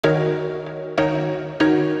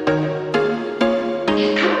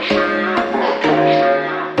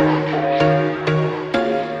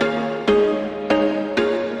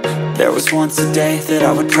once a day that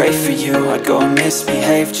I would pray for you. I'd go and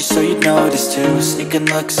misbehave just so you'd notice too. Sneaking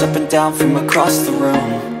looks up and down from across the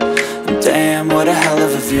room. And damn, what a hell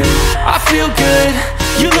of a view. I feel good,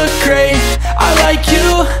 you look great, I like you,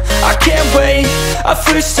 I can't wait. A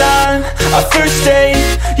first time, a first date,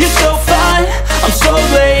 you're so fine, I'm so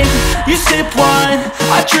late. You sip wine,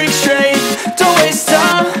 I drink straight, don't waste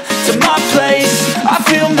time to my place. I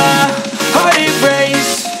feel my heart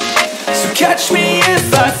erase, so catch me if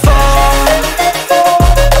I fall.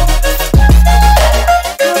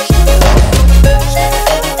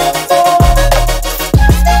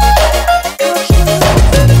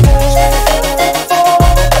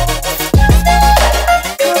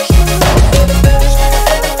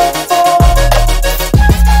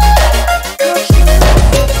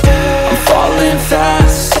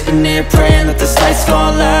 Praying that this night's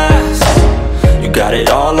gonna last. You got it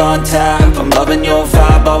all on tap, I'm loving your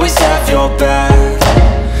vibe, always have your back.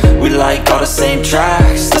 We like all the same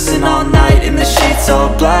tracks, listen all night in the sheets all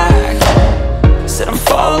black. Said I'm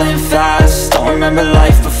falling fast, don't remember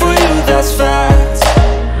life before you, that's fact.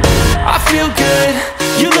 I feel good,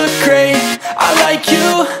 you look great, I like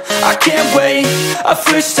you, I can't wait. A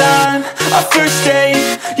first time, a first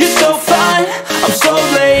date, you're so fine, I'm so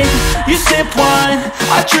late. You sip wine,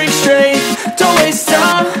 I drink straight, don't waste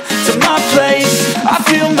time to my place. I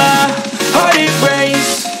feel my heart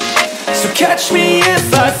erase, so catch me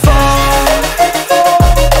if I fall.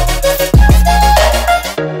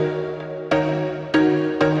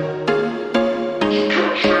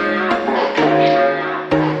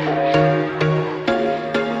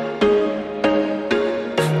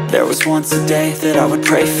 There was once a day that I would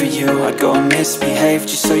pray for you. I'd go and misbehave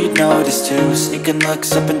just so you'd notice too. Sneaking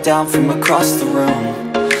looks up and down from across the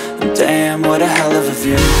room. And damn, what a hell of a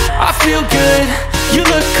view. I feel good, you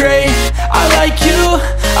look great, I like you,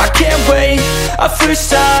 I can't wait. A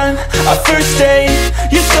first time, a first date,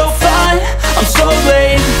 you're so fine, I'm so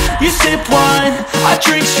late. You sip wine, I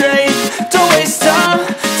drink straight, don't waste time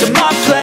to my place.